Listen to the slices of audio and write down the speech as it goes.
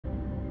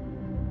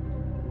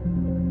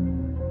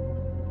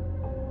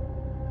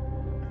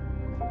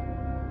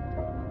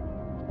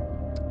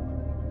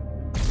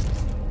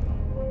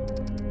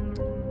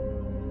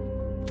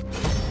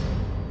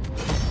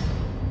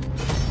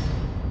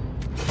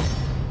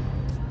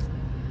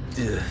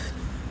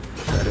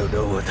I don't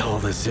know what all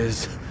this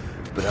is,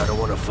 but I don't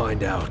want to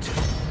find out.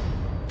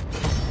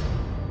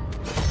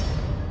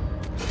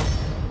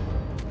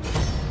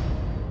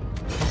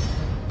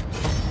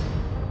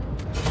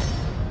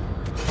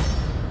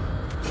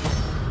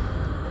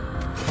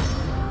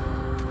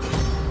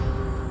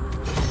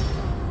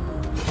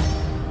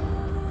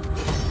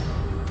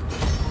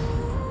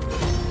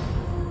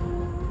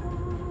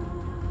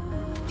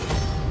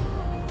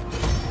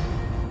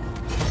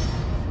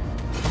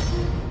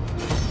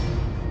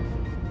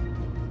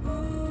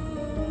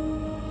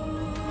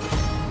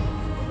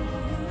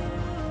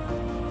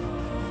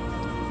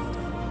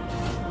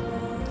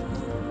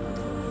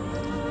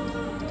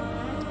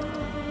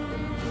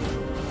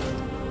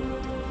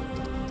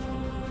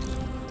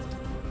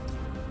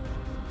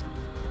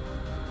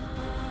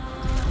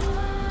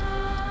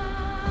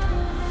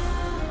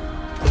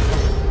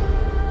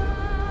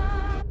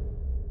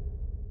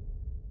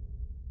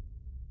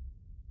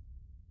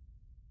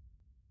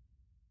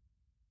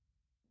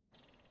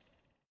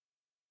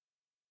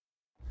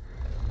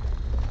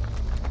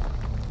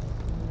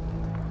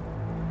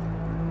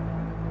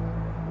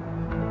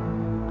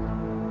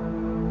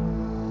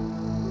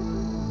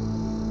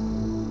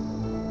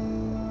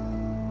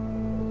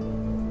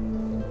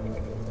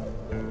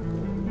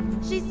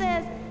 She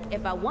says,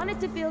 if I wanted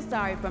to feel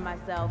sorry for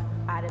myself,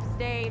 I'd have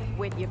stayed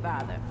with your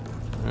father.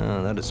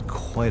 Oh, that is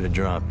quite a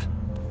drop.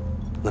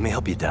 Let me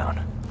help you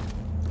down.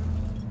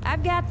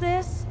 I've got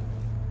this.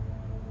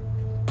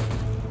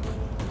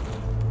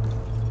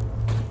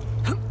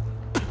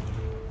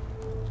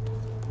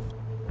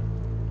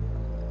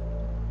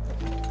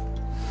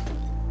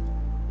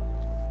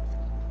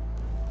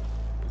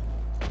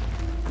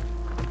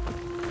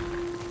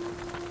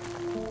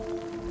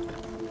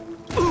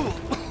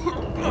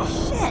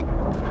 Shit!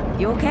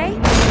 You okay?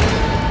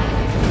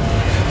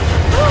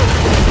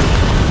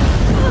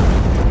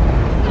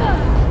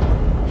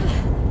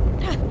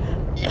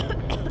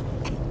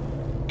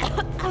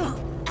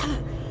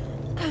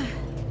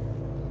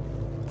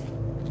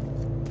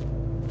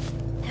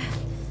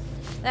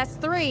 That's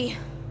 3.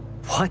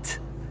 What?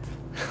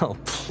 Oh,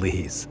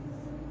 please.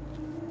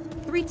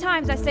 3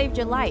 times I saved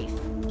your life.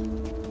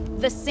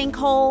 The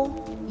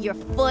sinkhole, your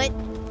foot.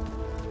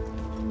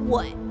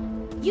 What?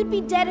 You'd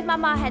be dead if my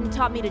ma hadn't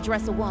taught me to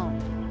dress a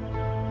wound.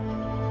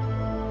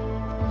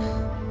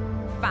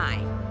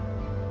 Fine.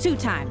 2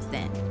 times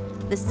then.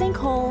 The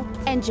sinkhole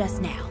and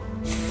just now.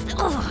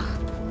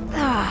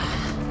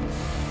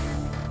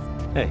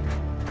 Hey,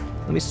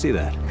 let me see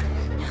that.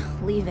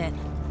 Leave it.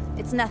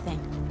 It's nothing.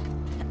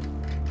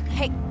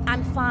 Hey,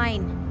 I'm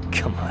fine.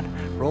 Come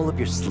on, roll up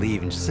your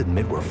sleeve and just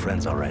admit we're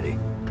friends already.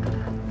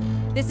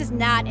 This is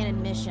not an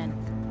admission.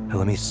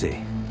 Let me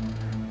see.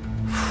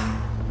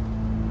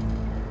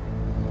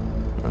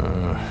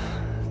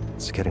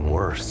 It's getting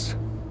worse.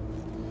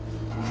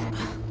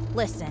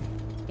 Listen,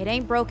 it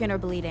ain't broken or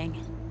bleeding.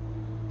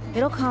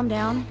 It'll calm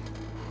down.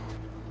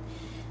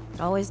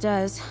 It always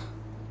does.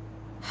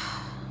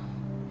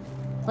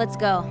 Let's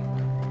go.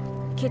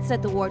 Kid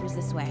said the ward was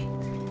this way.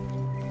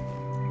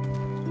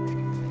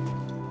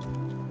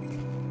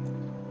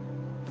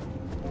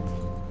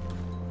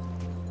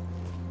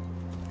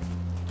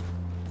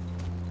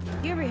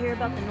 You ever hear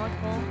about the North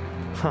Pole?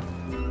 Huh.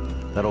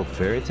 That old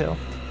fairy tale?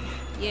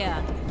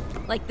 Yeah,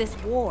 like this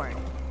ward.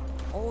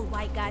 Old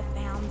white guy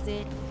founds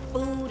it.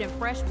 Food and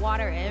fresh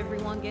water,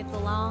 everyone gets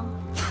along.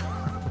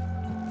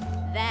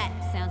 That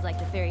sounds like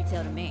the fairy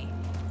tale to me.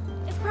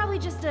 It's probably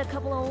just a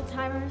couple of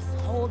old-timers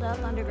holed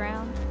up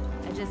underground.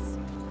 I just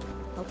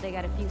hope they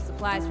got a few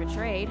supplies for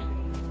trade.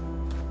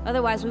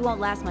 Otherwise, we won't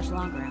last much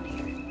longer out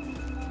here.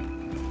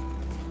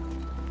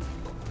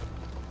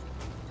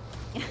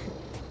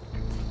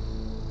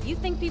 You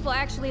think people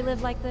actually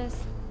live like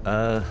this?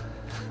 Not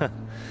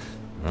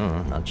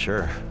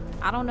sure.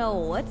 I don't know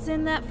what's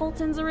in that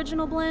Fulton's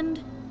original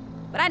blend,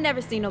 but I'd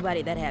never seen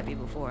nobody that happy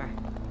before.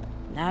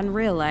 Not in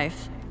real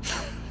life.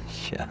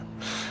 Yeah.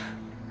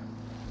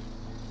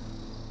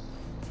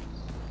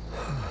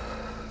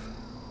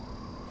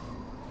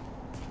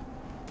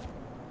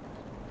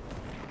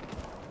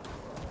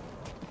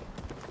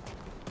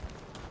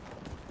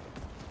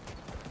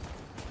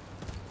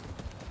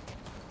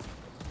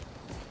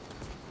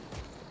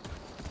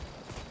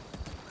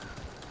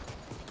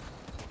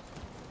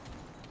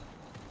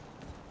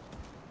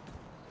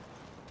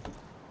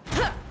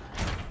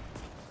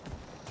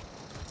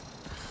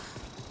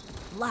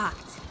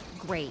 Locked.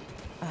 Great.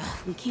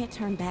 We can't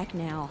turn back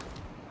now.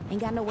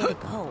 Ain't got nowhere to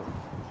go.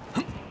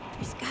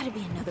 There's gotta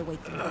be another way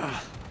through.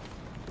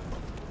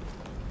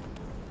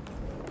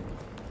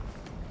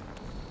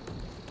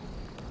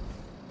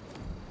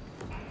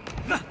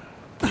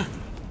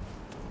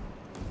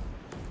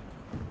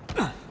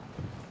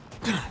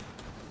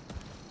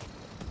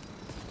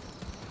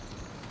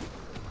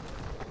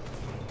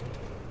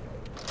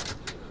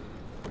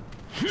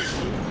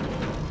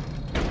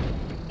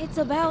 It's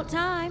about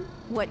time.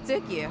 What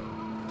took you?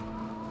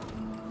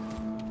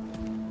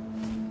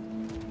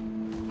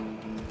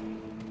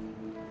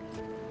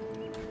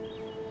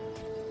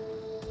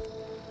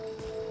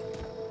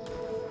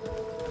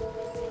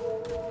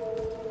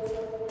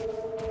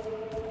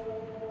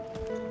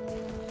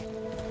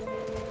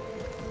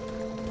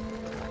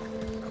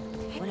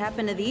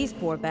 happened to these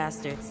poor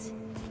bastards?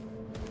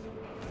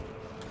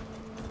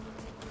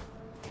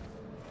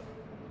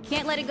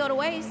 Can't let it go to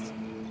waste.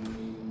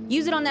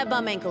 Use it on that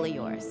bum ankle of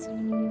yours.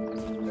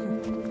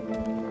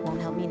 Won't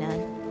help me none.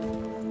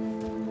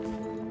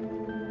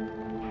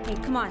 Hey,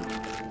 come on.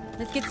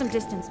 Let's get some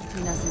distance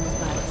between us and those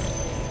bodies.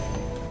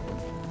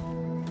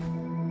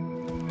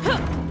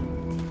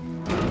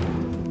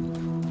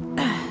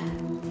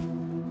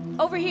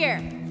 Over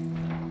here.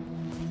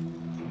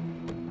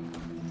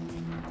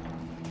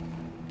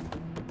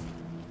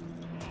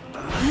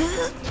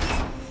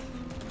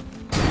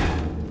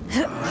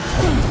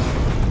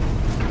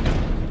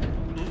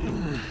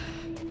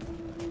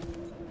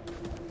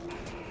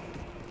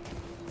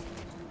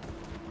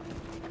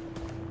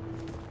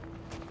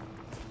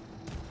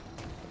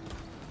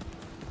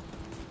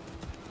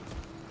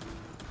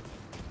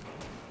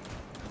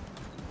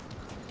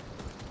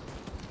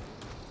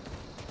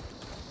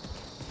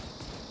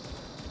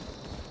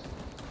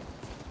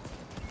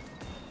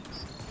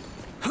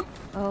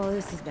 Oh,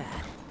 this is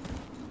bad.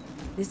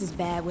 This is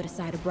bad with a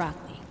side of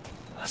broccoli.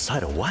 A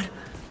side of what?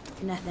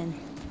 Nothing.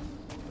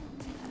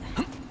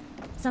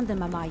 Something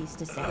my ma used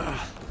to say.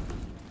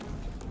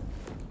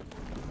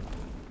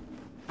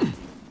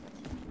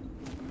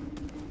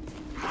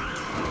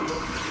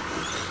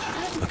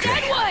 Okay,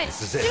 Deadwood!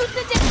 this is it. Shoot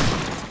the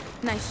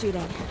Nice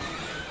shooting.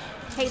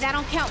 Hey, that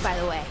don't count, by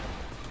the way.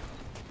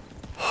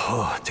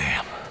 Oh,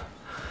 damn.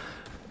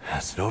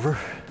 That's it over?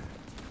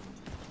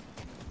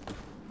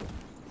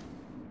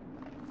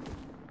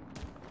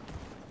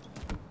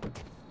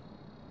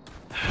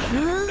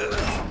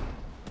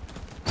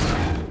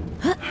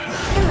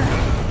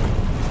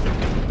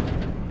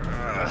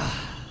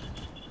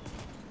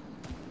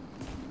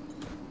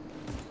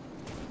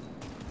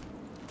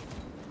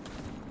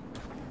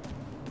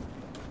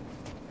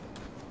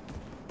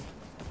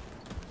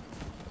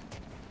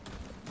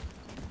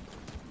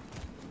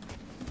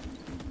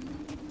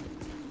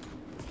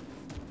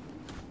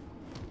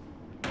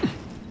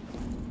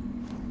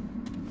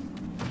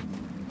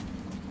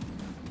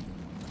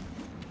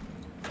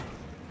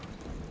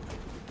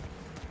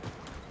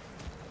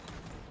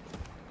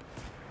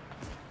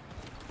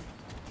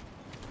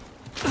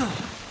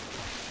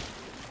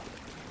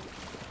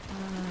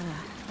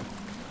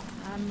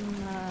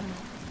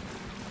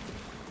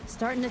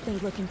 Starting to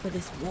think looking for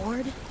this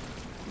ward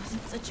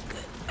wasn't such a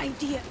good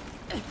idea.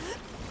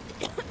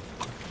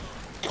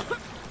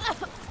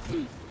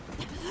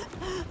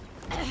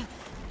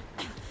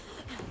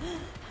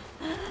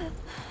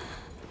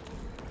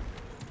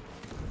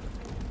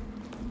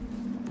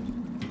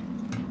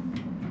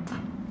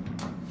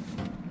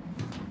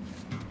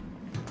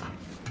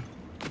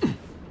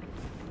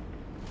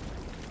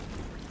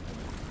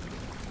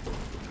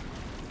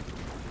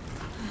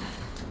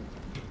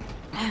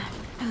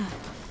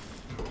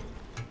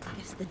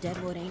 The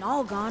Deadwood ain't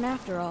all gone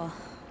after all.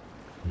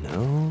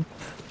 No.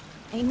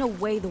 Ain't no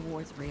way the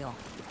war's real.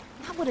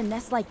 Not with a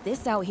nest like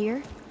this out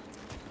here.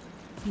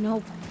 You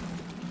know,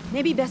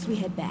 maybe best we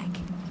head back.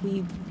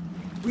 We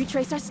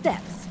retrace our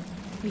steps.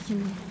 We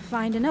can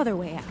find another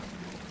way out.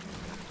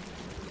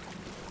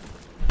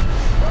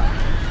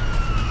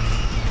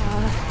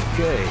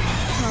 Okay.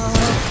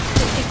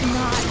 It's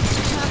not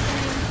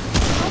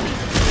happening. Tell me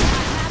it's not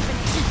happening.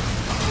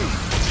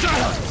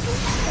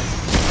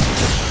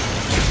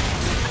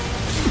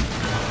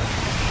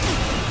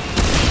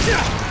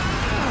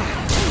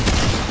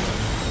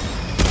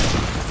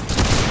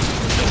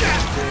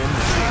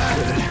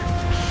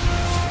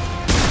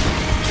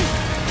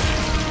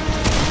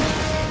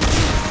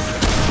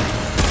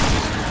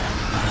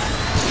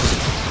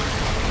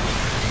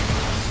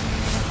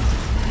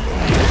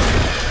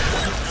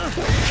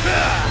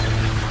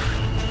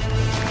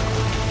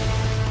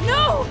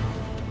 No!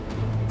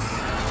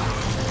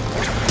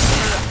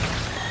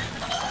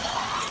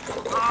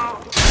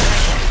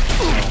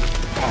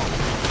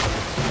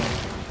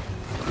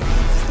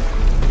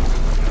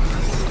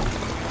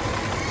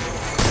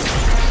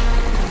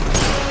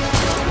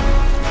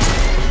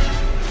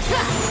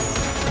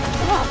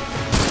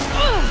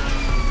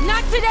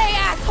 Not today,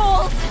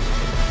 assholes!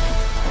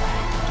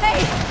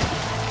 Hey,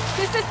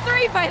 this is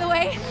 3, by the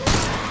way.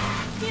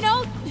 You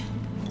know,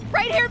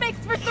 right here makes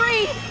for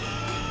 3.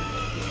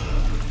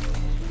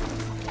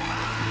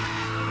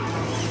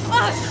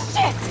 Oh,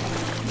 shit!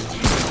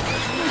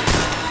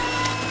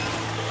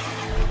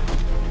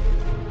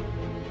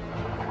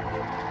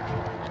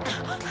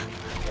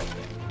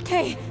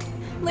 Hey,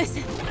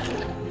 listen.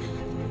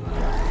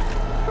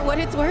 For what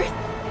it's worth,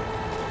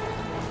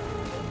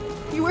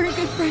 you were a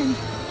good friend.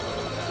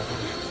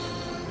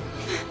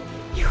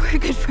 You were a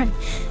good friend.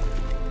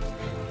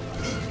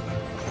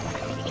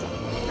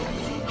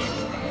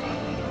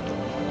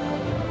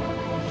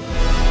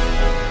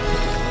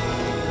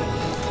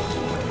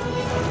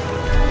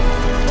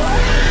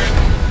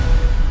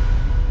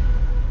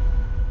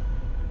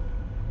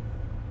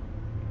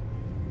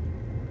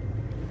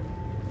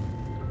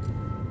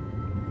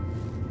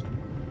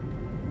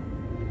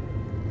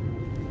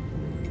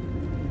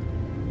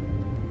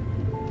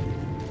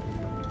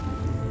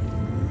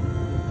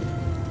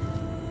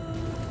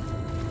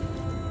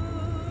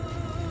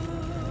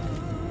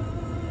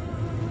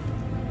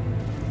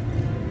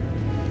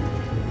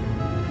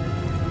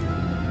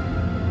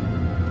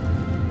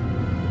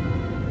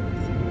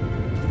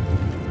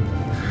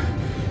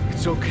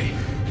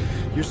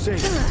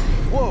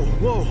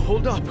 Whoa,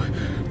 hold up.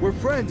 We're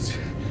friends.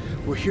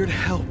 We're here to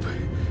help.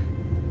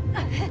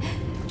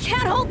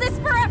 Can't hold this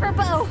forever,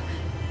 Bo!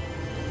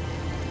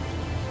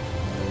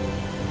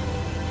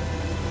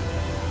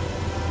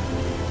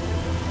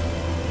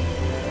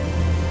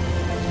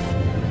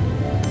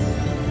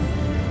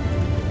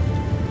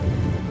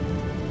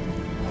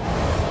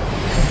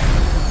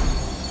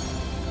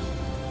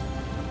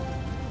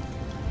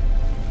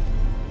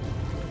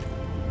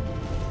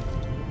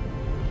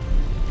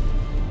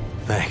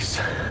 Thanks.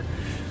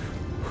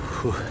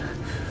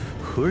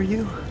 Who are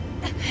you?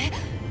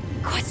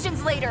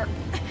 Questions later.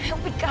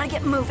 We gotta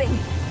get moving.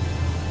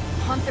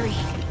 On 3. 1,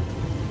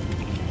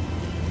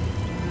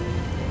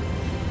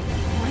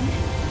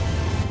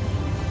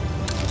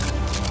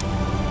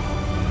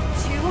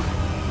 2,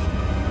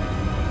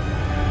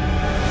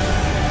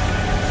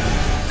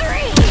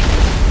 3!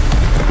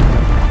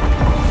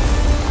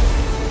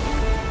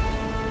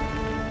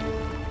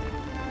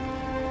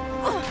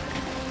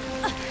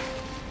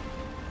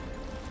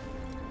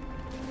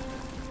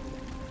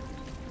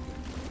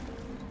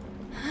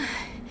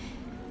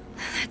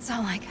 That's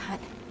all I got.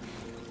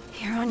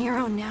 You're on your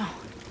own now.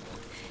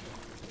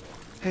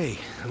 Hey,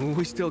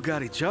 we still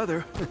got each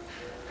other.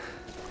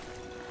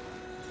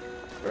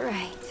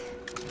 Right.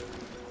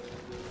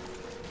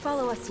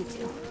 Follow us, you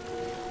two.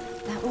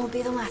 That won't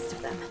be the last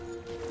of them.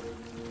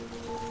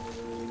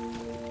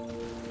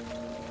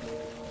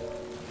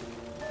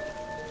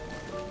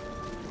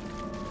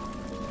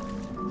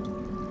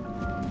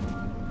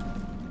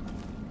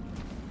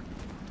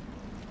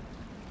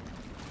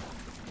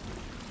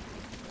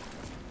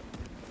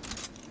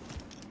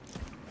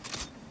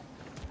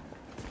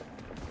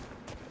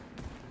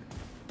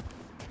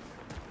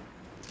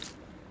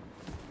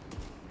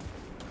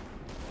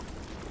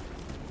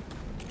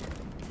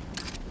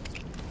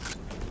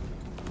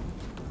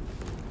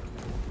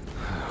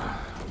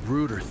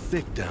 Rude or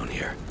thick down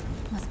here.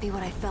 Must be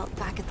what I felt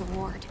back at the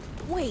ward.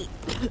 Wait.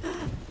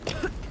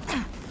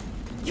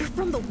 You're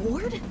from the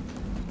ward?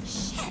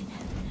 Shit.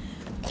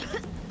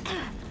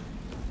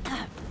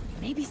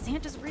 Maybe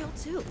Santa's real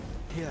too.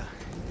 Yeah,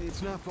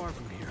 it's not far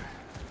from here.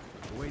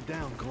 The way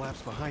down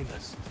collapsed behind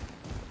us.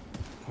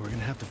 We're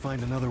gonna have to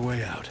find another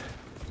way out.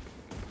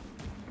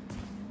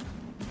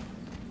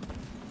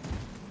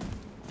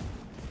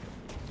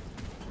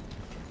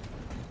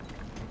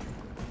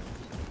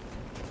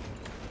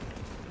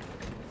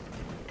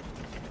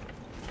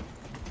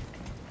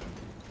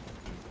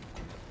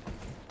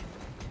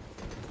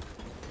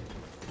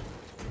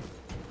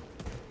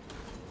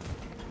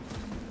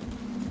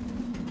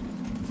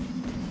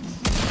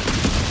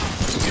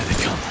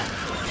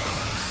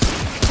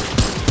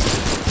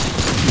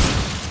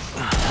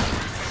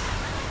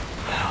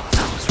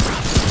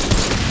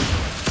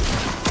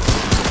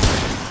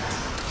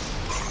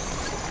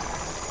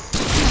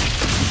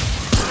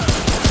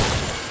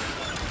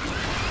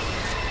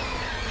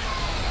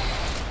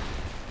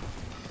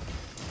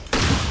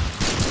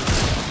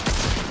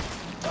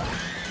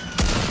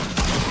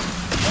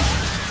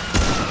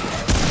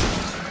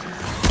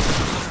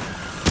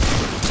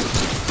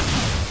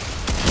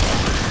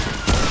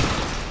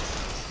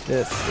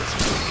 This is...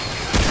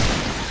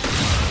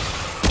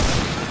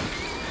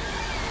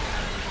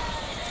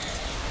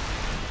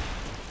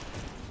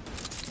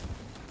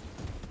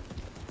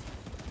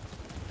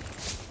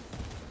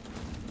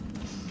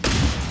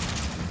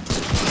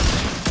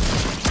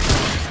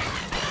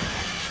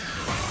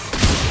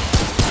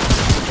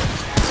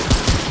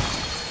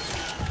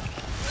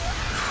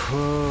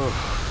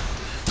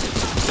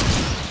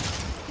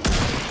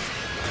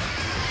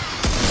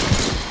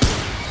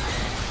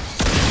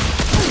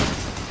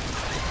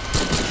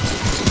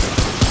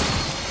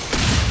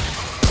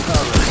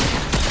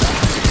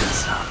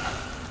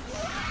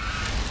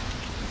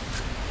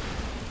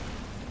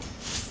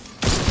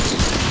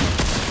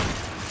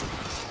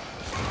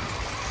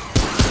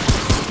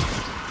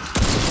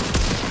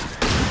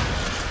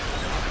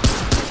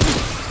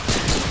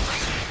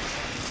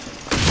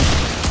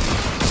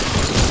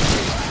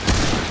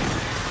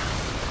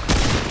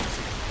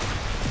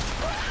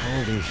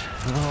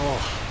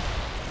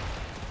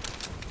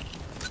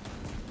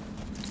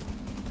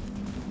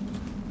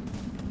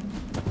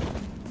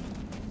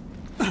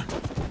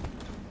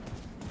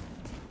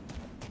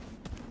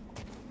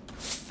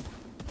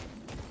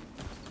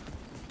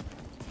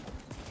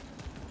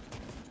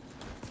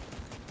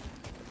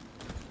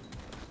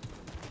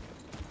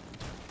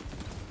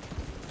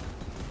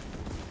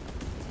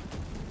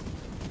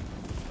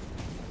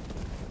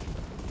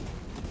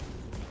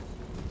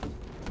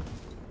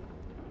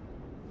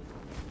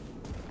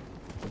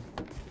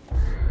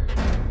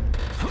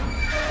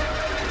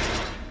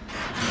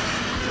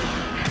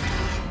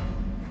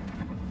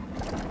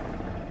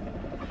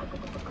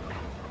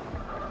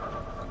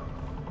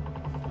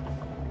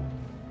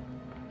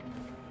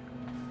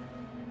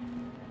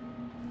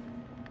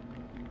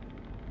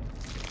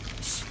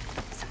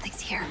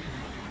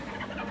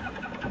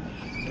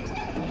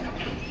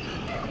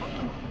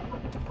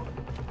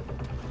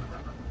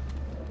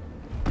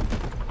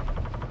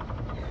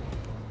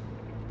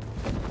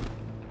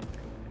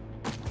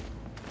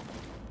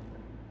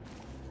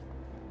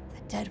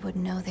 Creed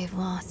would know they've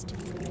lost. But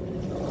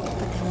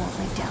they won't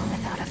lay down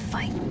without a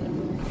fight.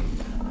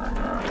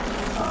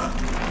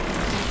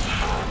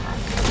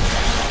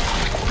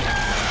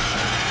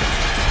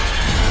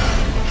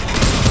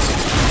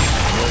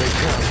 Here they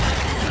come.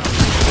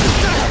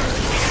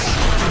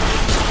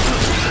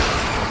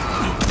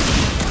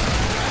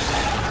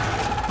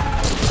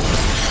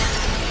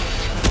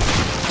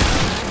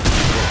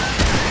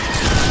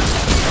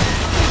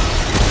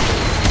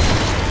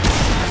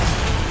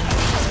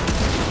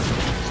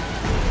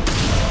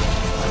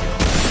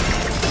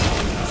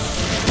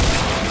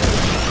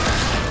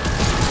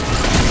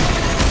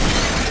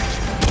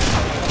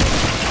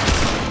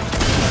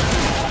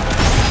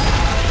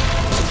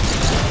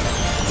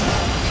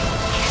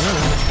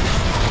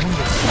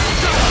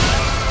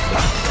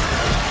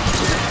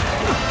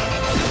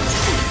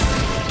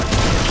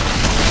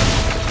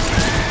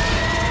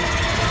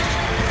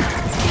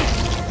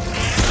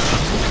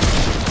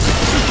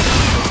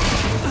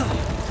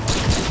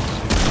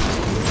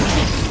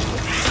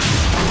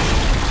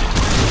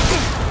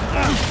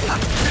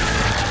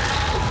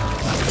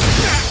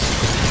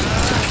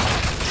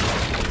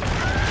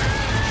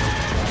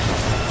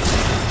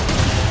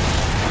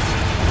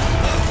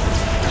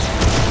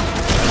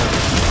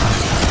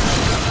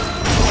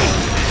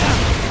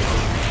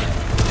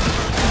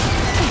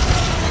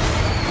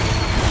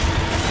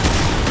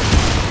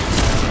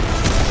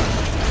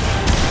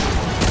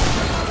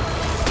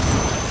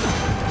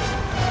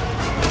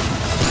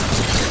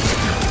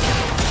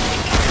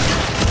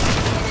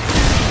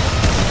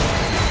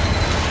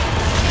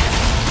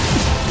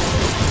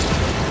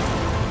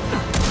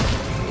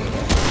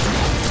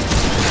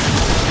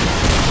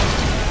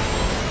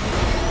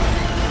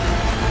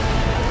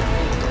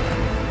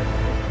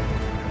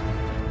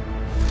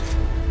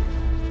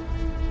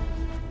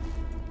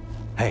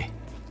 Hey,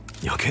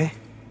 you okay?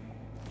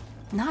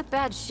 Not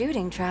bad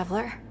shooting,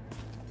 Traveler.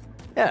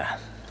 Yeah,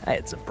 I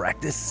had some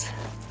practice.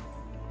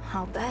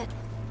 I'll bet.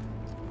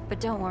 But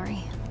don't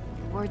worry.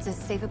 Ward's as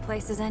safe a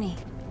place as any.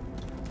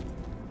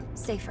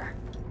 Safer.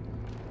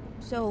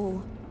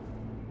 So,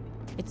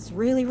 it's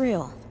really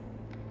real.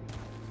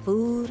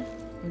 Food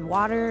and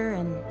water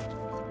and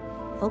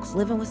folks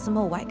living with some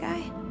old white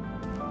guy?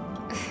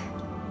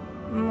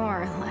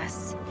 More or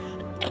less.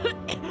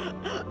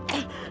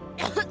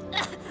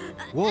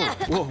 Whoa,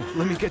 whoa,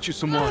 let me get you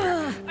some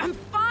water. I'm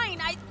fine,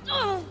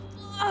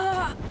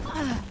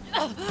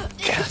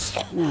 Yes.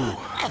 Ooh,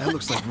 that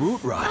looks like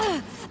root rot.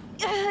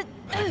 I've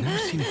never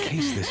seen a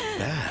case this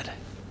bad.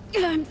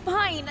 I'm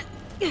fine.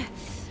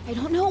 I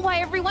don't know why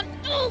everyone...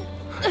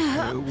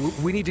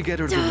 We need to get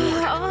her to the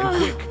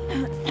ward,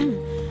 and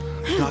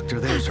quick.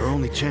 Doctor, there's her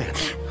only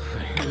chance.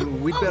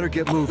 We'd better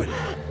get moving,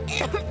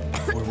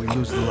 or we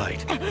lose the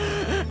light.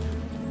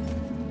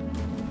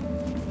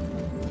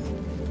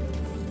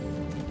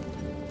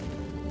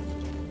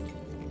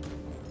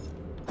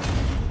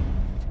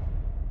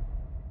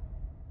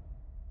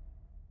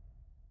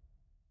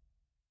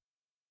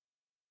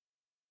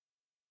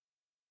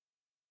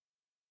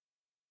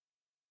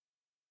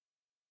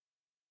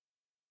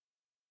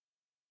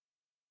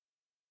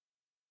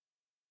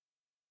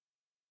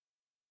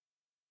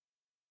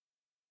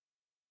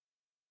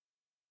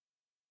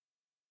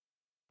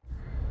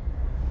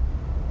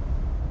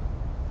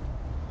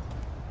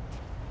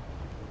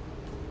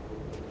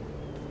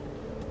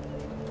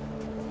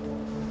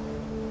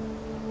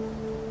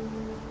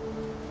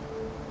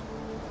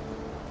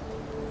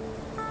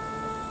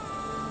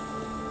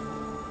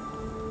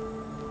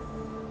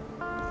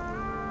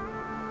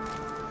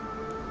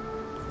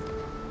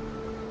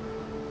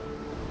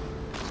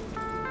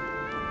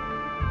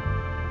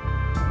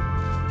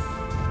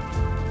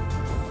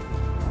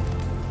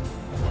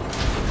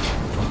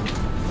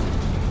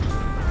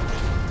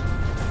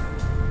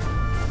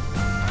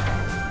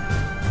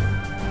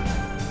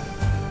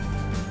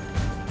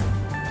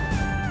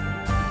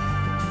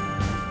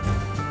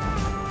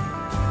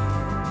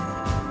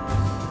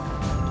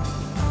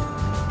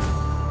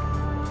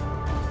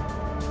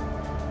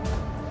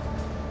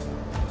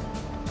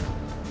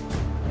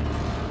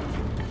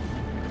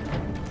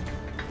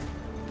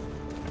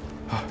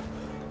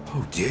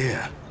 Oh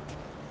dear.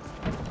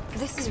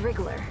 This is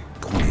Wriggler.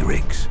 Call me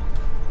Riggs.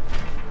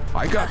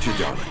 I got you,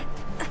 darling.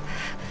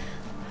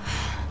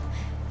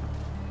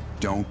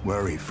 Don't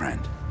worry, friend.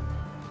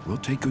 We'll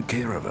take good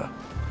care of her.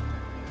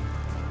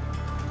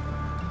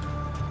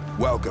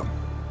 Welcome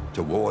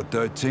to Ward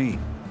 13.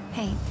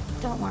 Hey,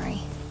 don't worry.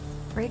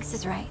 Riggs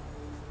is right.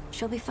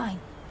 She'll be fine.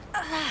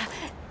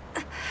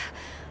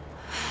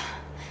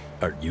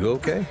 Are you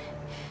okay?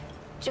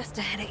 Just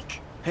a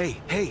headache.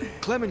 Hey,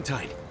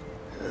 Clementine.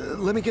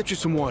 Let me get you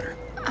some water.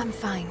 I'm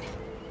fine.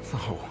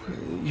 Oh,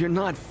 you're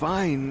not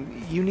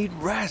fine. You need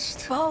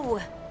rest.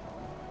 Bo!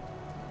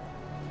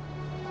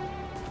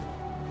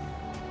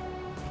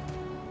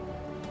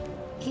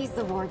 He's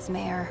the ward's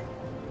mayor.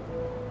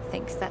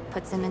 Thinks that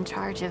puts him in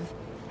charge of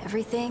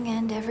everything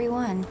and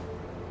everyone.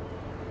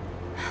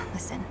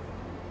 Listen,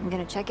 I'm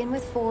gonna check in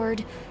with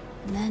Ford,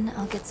 and then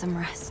I'll get some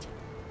rest.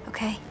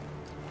 Okay?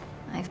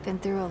 I've been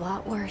through a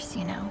lot worse,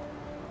 you know.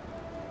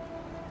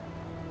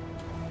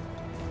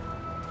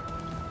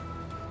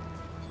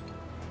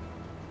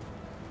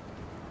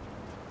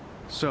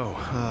 So,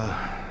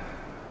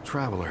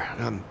 Traveler,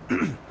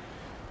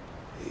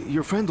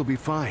 your friend will be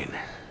fine.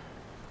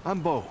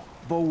 I'm Bo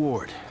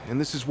Ward, and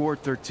this is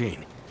Ward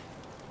 13.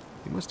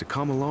 You must have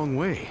come a long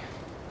way.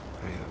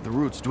 I mean, the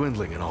route's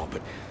dwindling and all,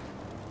 but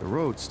the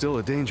road's still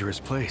a dangerous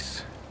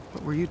place.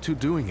 What were you two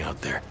doing out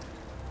there?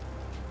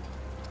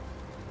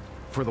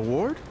 For the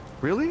ward?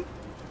 Really?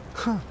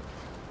 Huh.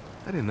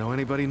 I didn't know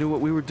anybody knew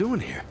what we were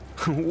doing here.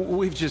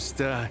 We've just,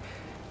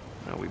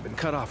 we've been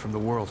cut off from the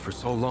world for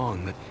so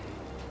long that...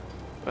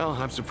 Well,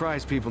 I'm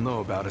surprised people know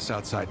about us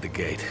outside the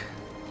gate.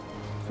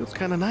 Feels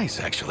kind of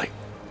nice, actually.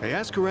 Hey,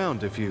 ask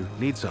around if you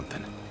need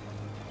something.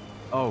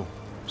 Oh,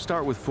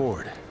 start with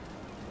Ford.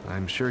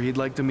 I'm sure he'd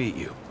like to meet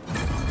you.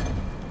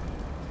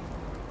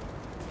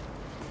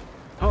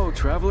 Oh,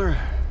 Traveler.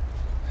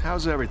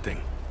 How's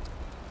everything?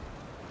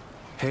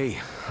 Hey,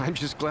 I'm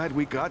just glad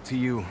we got to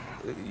you,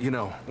 you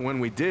know,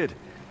 when we did.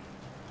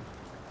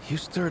 You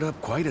stirred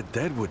up quite a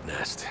deadwood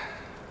nest.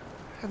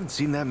 Haven't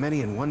seen that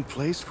many in one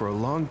place for a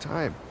long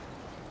time.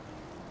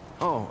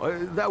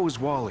 Oh, that was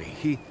Wally.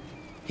 He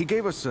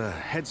gave us a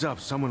heads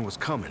up someone was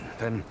coming.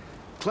 Then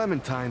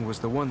Clementine was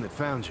the one that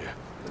found you.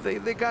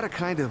 They got a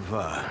kind of,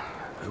 a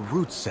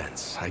root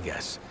sense, I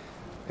guess.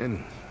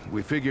 And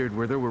we figured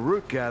where there were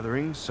root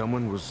gatherings,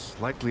 someone was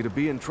likely to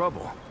be in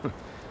trouble.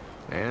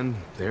 And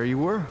there you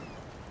were.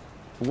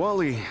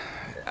 Wally,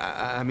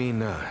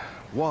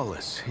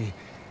 Wallace,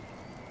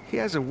 he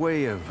has a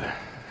way of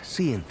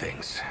seeing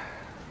things.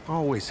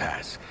 Always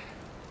has.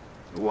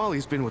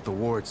 Wally's been with the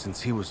ward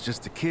since he was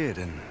just a kid,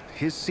 and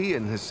his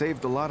seeing has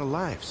saved a lot of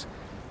lives.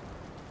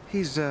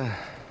 He's a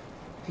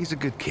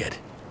good kid.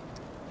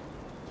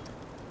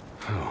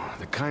 Oh,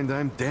 the kind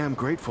I'm damn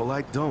grateful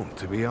I don't,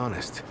 to be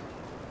honest.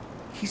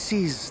 He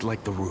sees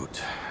like the root.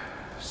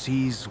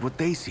 Sees what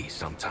they see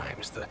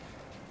sometimes. The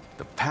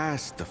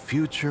past, the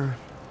future.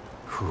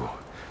 Whew.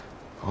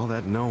 All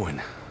that knowing.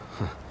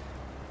 Huh.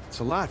 It's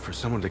a lot for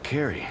someone to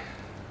carry.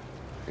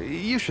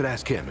 You should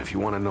ask him if you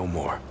want to know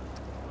more.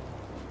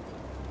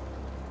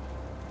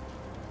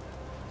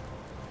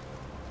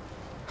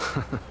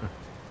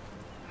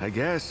 I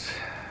guess.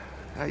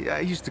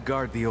 I used to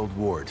guard the old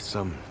ward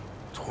some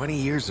 20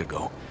 years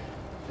ago.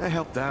 I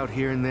helped out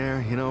here and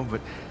there, you know,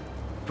 but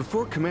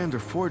before Commander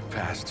Ford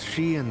passed,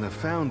 she and the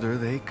founder,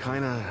 they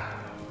kinda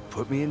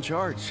put me in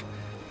charge.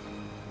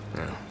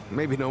 Well,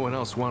 maybe no one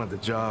else wanted the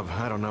job,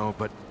 I don't know,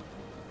 but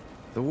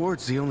the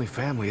ward's the only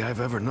family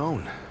I've ever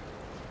known.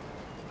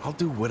 I'll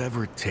do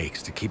whatever it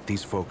takes to keep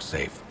these folks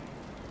safe.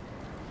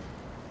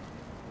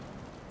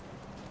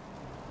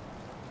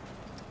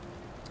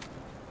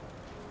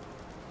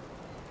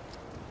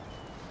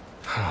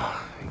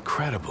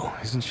 Incredible,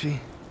 isn't she?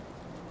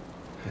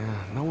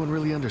 Yeah, no one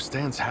really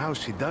understands how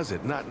she does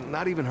it,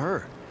 not even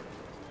her.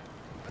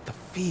 But the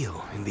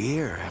feel in the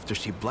air after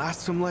she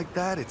blasts them like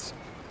that, it's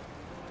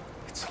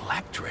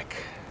electric.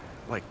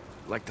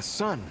 Like the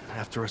sun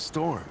after a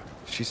storm.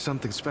 She's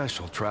something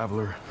special,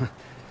 Traveler.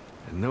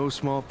 And no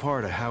small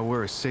part of how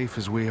we're as safe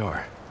as we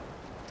are.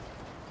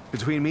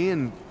 Between me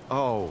and...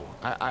 Oh,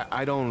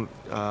 I don't,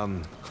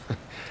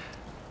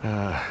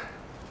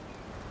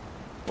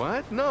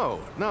 What?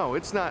 No,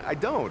 it's not. I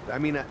don't. I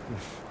mean, I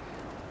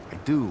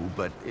do,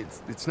 but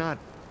it's not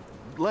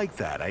like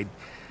that.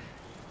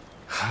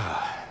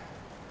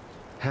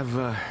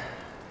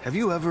 Have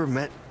you ever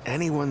met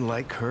anyone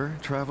like her,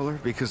 Traveler?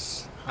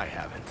 Because I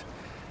haven't.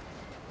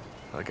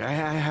 Like, I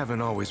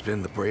haven't always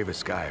been the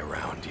bravest guy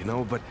around, you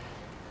know, but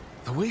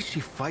the way she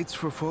fights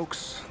for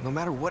folks, no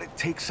matter what it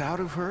takes out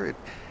of her,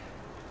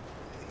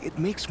 it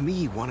makes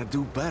me want to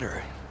do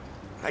better.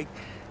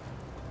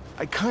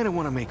 I kind of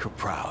want to make her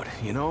proud,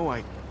 you know?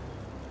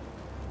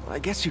 I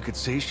guess you could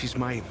say she's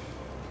my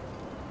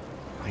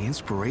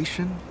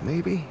inspiration,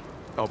 maybe?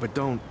 Oh, but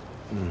don't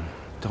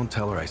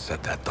tell her I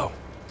said that, though.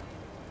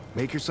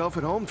 Make yourself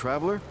at home,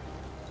 Traveler.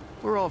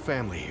 We're all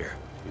family here.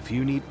 If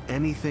you need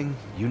anything,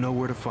 you know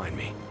where to find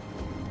me.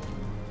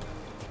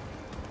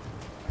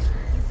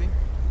 You think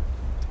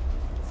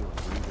they're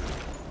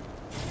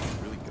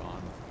really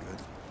gone for good?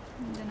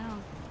 I don't know.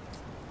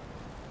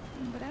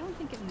 But I don't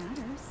think it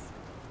matters.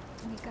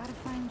 We gotta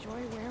find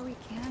joy where we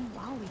can,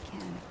 while we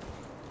can.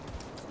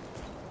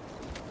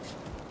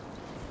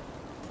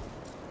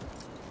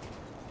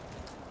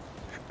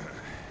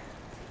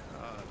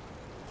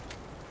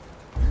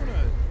 You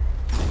wanna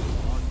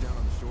walk down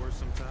on the shore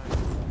sometime?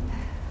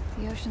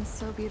 The ocean's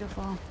so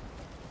beautiful.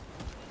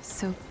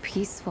 So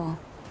peaceful.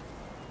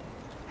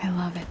 I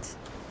love it.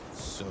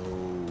 So,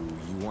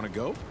 you wanna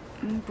go?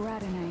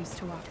 Brad and I used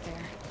to walk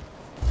there.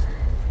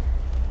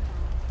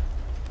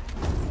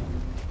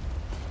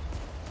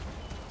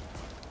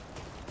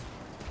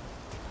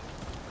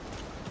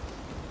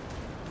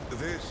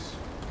 This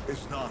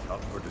is not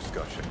up for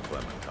discussion,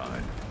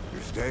 Clementine.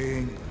 You're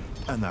staying,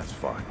 and that's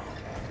fine.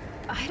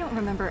 I don't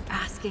remember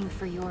asking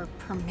for your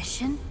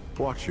permission.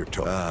 Watch your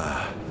tone.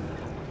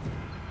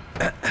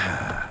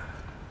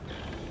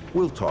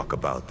 We'll talk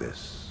about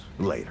this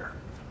later.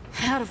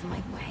 Out of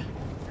my way.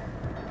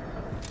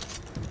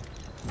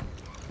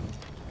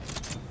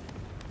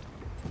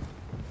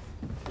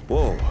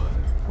 Whoa,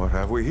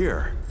 have we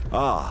here?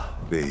 Ah,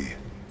 the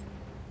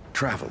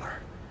Traveler,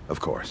 of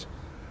course.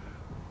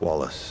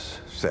 Wallace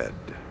said,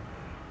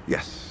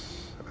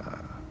 yes,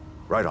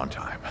 right on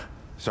time.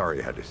 Sorry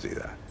you had to see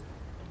that.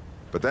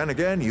 But then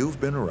again, you've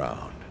been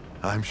around.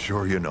 I'm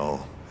sure you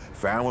know.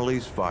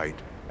 Families fight.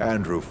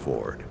 Andrew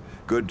Ford.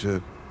 Good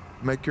to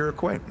make your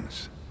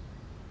acquaintance.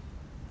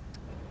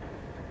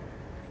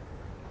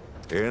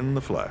 In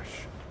the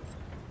flesh.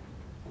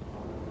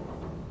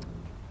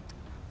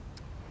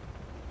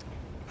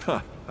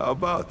 Huh, how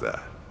about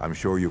that? I'm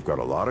sure you've got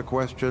a lot of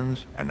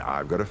questions, and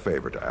I've got a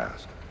favor to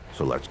ask.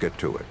 So let's get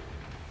to it.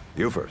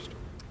 You first.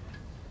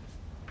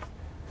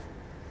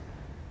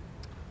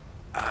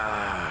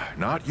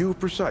 Not you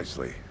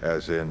precisely,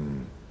 as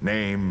in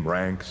name,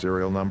 rank,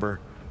 serial number,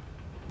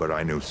 but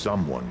I knew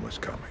someone was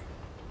coming.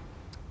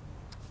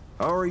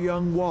 Our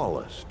young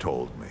Wallace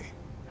told me.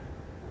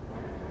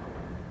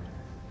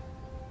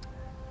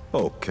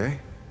 Okay.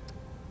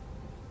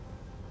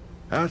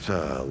 That's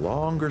a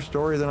longer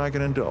story than I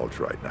can indulge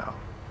right now.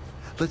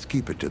 Let's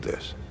keep it to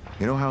this.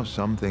 You know how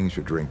some things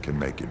you drink can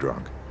make you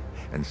drunk,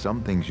 and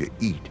some things you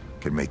eat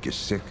can make you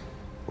sick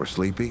or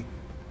sleepy?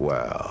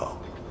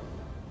 Well,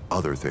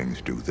 other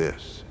things do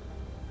this.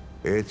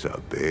 It's a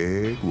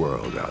big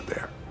world out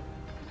there.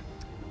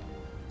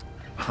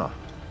 Huh.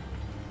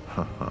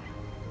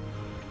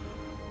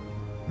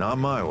 Not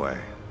my way.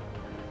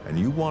 And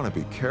you want to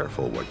be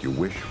careful what you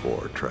wish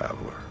for,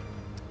 Traveler.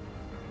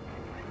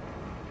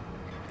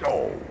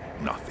 Oh,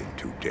 nothing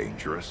too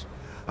dangerous.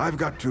 I've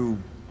got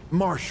to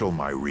marshal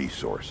my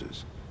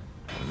resources.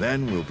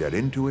 Then we'll get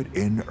into it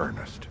in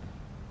earnest.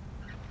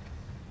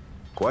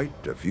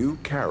 Quite a few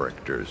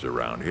characters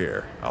around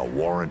here, I'll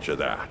warrant you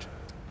that.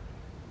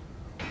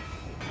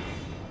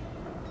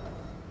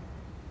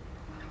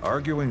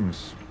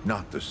 Arguing's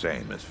not the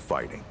same as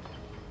fighting.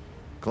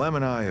 Clem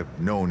and I have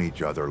known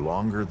each other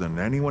longer than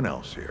anyone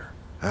else here.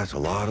 That's a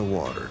lot of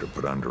water to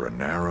put under a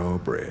narrow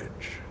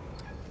bridge.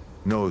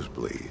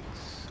 Nosebleeds,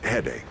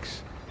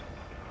 headaches,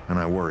 and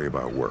I worry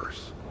about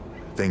worse.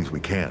 Things we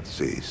can't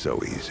see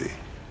so easy.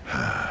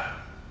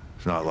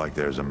 It's not like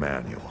there's a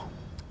manual.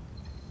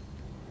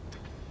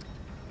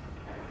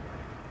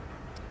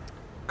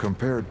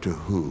 Compared to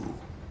who?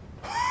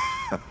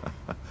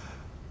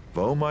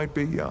 Bo might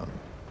be young,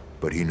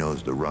 but he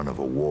knows the run of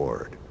a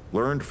ward.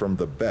 Learned from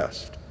the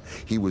best.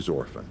 He was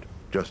orphaned,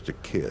 just a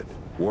kid.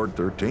 Ward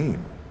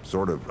 13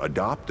 sort of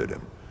adopted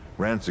him.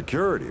 Ran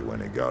security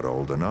when he got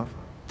old enough.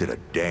 Did a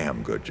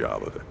damn good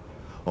job of it.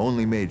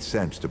 Only made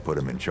sense to put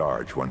him in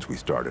charge once we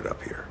started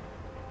up here.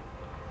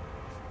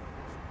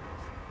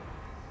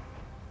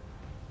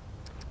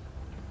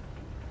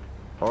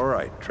 All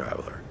right,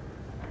 Traveler.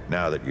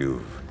 Now that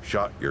you've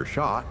shot your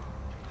shot,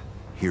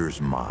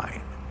 here's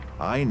mine.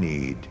 I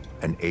need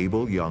an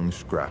able young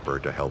scrapper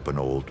to help an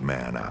old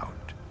man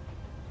out.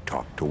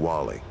 Talk to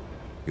Wally.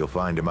 You'll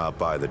find him out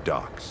by the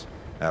docks.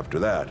 After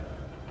that,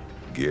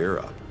 gear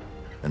up,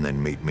 and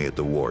then meet me at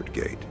the ward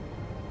gate.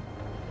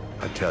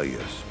 I'll tell you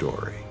a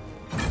story.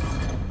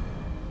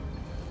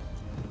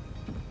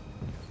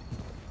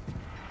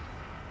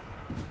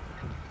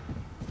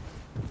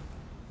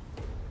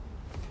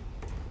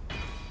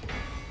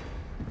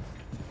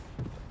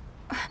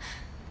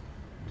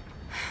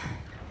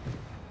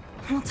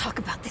 We'll talk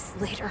about this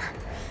later.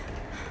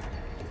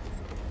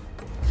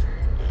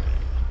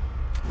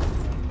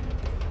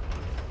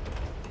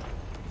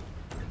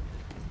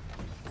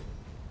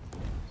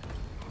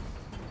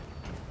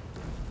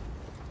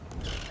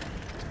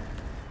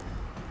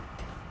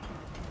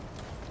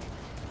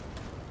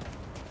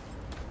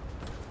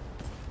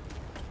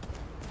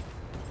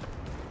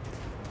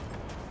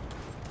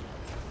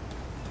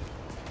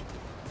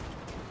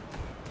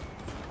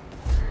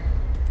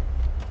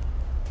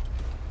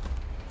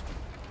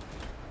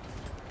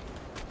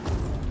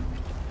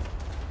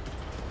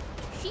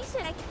 She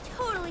said I could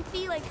totally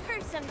be like her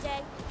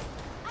someday.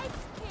 I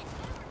just can't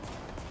ever...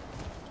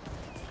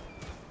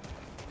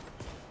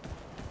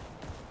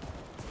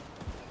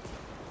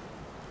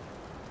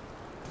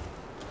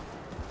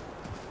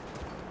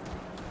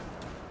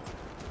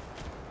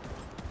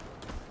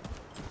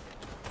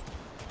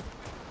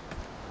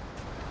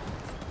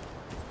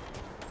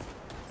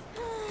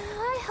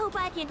 I hope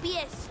I can be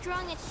as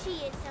strong as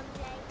she is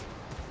someday.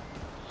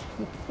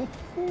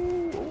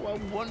 I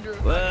wonder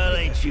if Well,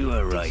 ain't you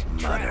a right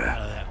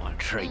mother?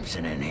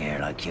 Traipsing in here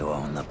like you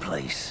own the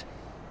place.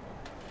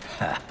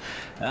 Ha,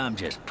 I'm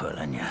just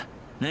pulling ya.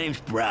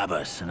 Name's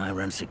Brabus, and I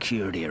run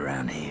security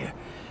around here.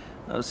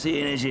 Well,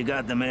 seeing as you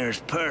got the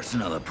mayor's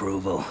personal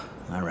approval,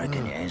 I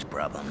reckon you ain't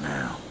problem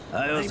now.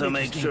 I also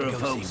make sure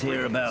folks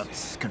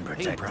hereabouts can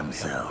protect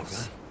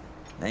themselves.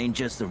 Ain't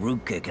just the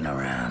root kicking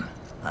around.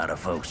 A lot of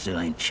folks still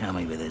ain't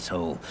chummy with this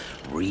whole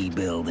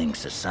rebuilding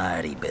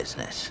society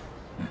business.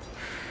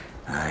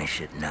 I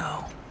should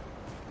know.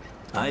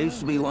 I used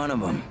to be one of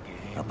them.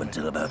 Up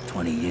until about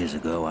 20 years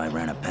ago, I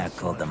ran a pack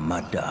called the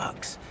Mud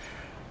Dogs.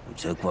 We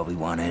took what we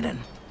wanted and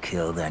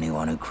killed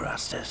anyone who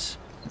crossed us.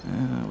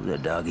 It was a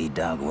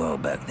dog-eat-dog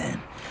world back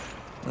then.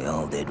 We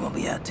all did what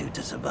we had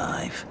to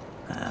survive.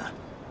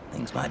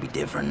 Things might be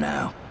different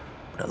now,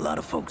 but a lot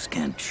of folks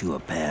can't chew a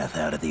path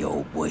out of the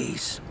old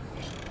ways.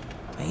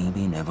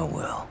 Maybe never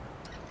will.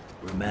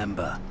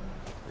 Remember,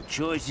 the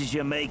choices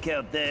you make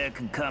out there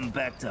can come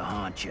back to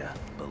haunt you,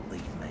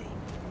 believe me.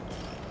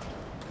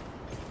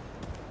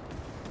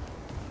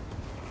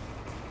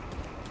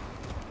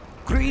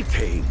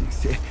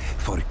 Greetings.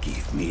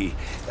 Forgive me.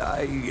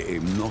 I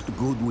am not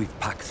good with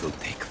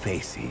Paxotech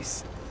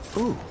faces.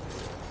 Oh,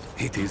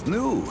 it is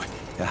new.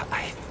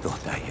 I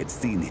thought I had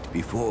seen it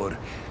before.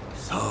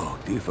 So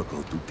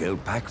difficult to tell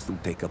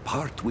Paxotech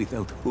apart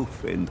without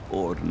hoof and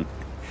horn.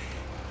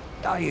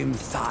 I am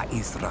Sa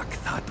Israk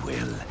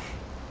Thadwell.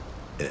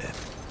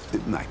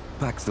 My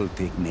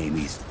Paxotech name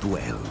is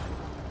Dwell.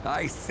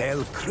 I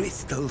sell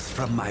crystals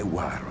from my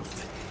world.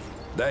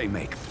 They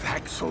make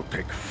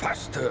Paxotech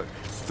faster,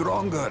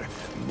 stronger,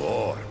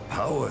 more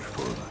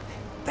powerful.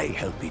 They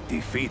help it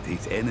defeat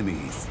its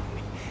enemies.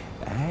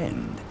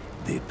 And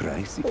the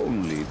price is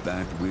only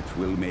that which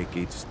will make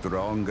it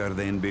stronger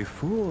than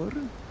before.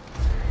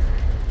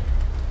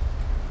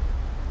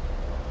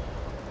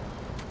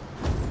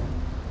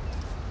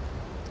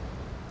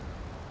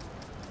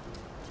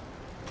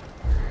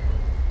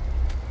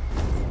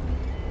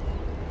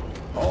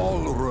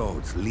 All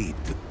roads lead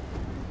to